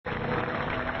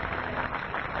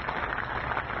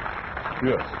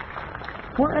Yes.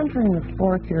 We're entering the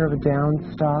fourth year of a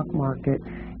down stock market.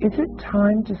 Is it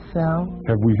time to sell?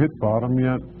 Have we hit bottom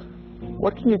yet?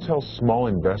 What can you tell small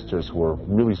investors who are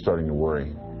really starting to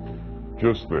worry?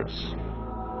 Just this.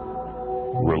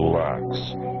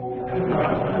 Relax.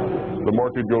 The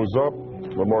market goes up,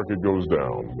 the market goes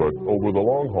down. But over the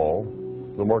long haul,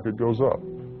 the market goes up.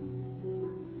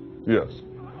 Yes.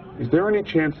 Is there any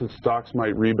chance that stocks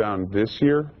might rebound this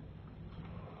year?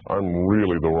 I'm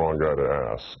really the wrong guy to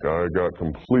ask. I got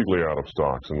completely out of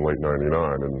stocks in late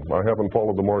 '99, and I haven't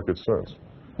followed the market since.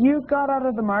 You got out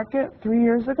of the market 3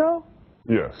 years ago?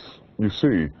 Yes. You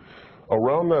see,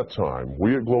 around that time,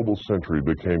 we at Global Century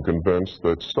became convinced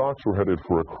that stocks were headed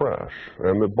for a crash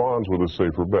and that bonds were the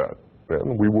safer bet.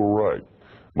 And we were right.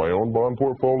 My own bond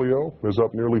portfolio is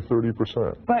up nearly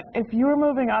 30%. But if you were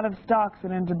moving out of stocks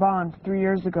and into bonds 3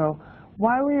 years ago,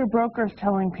 why were your brokers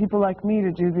telling people like me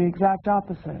to do the exact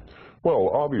opposite? Well,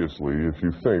 obviously, if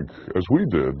you think, as we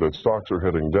did, that stocks are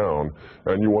heading down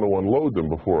and you want to unload them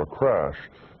before a crash,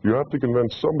 you have to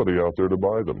convince somebody out there to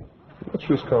buy them. That's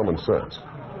just common sense.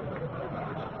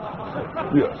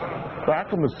 Yes.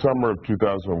 Back in the summer of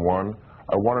 2001,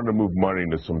 I wanted to move money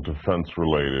into some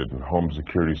defense-related and home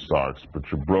security stocks, but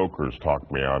your brokers talked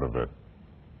me out of it.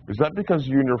 Is that because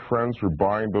you and your friends were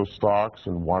buying those stocks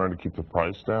and wanted to keep the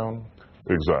price down?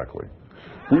 Exactly.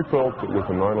 We felt that with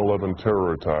the 9/11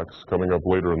 terror attacks coming up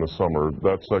later in the summer,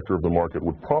 that sector of the market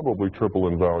would probably triple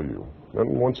in value.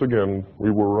 And once again,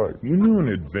 we were right. You knew in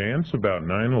advance about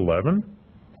 9/11?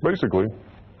 Basically,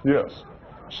 yes.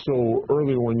 So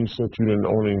earlier when you said you didn't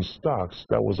own any stocks,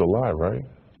 that was a lie, right?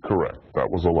 Correct. That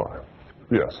was a lie.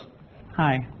 Yes.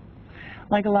 Hi.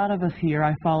 Like a lot of us here,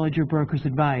 I followed your broker's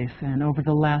advice, and over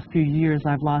the last few years,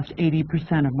 I've lost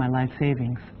 80% of my life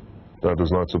savings. That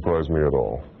does not surprise me at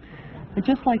all. I'd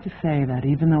just like to say that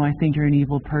even though I think you're an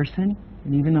evil person,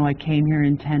 and even though I came here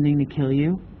intending to kill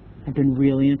you, I've been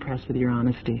really impressed with your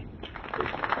honesty.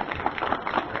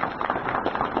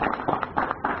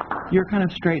 Your kind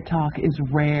of straight talk is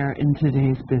rare in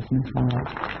today's business world.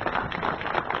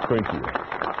 Thank you.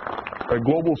 At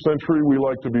Global Century, we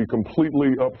like to be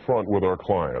completely upfront with our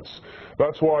clients.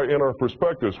 That's why in our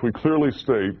prospectus, we clearly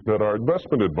state that our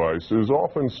investment advice is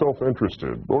often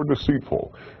self-interested or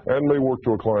deceitful and may work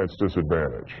to a client's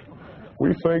disadvantage.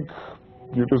 We think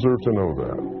you deserve to know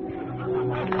that.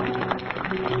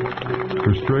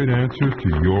 For straight answers to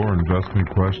your investment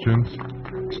questions,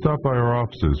 stop by our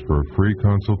offices for a free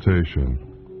consultation.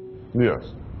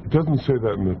 Yes. It doesn't say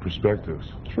that in the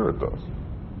prospectus. Sure it does.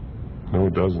 No,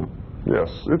 it doesn't.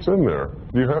 Yes, it's in there.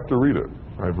 You have to read it.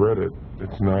 I've read it.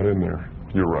 It's not in there.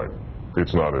 You're right.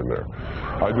 It's not in there.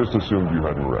 I just assumed you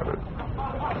hadn't read it.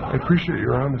 I appreciate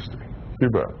your honesty.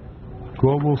 You bet.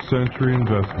 Global Century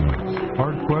Investments.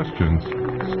 Hard questions,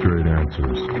 straight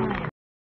answers.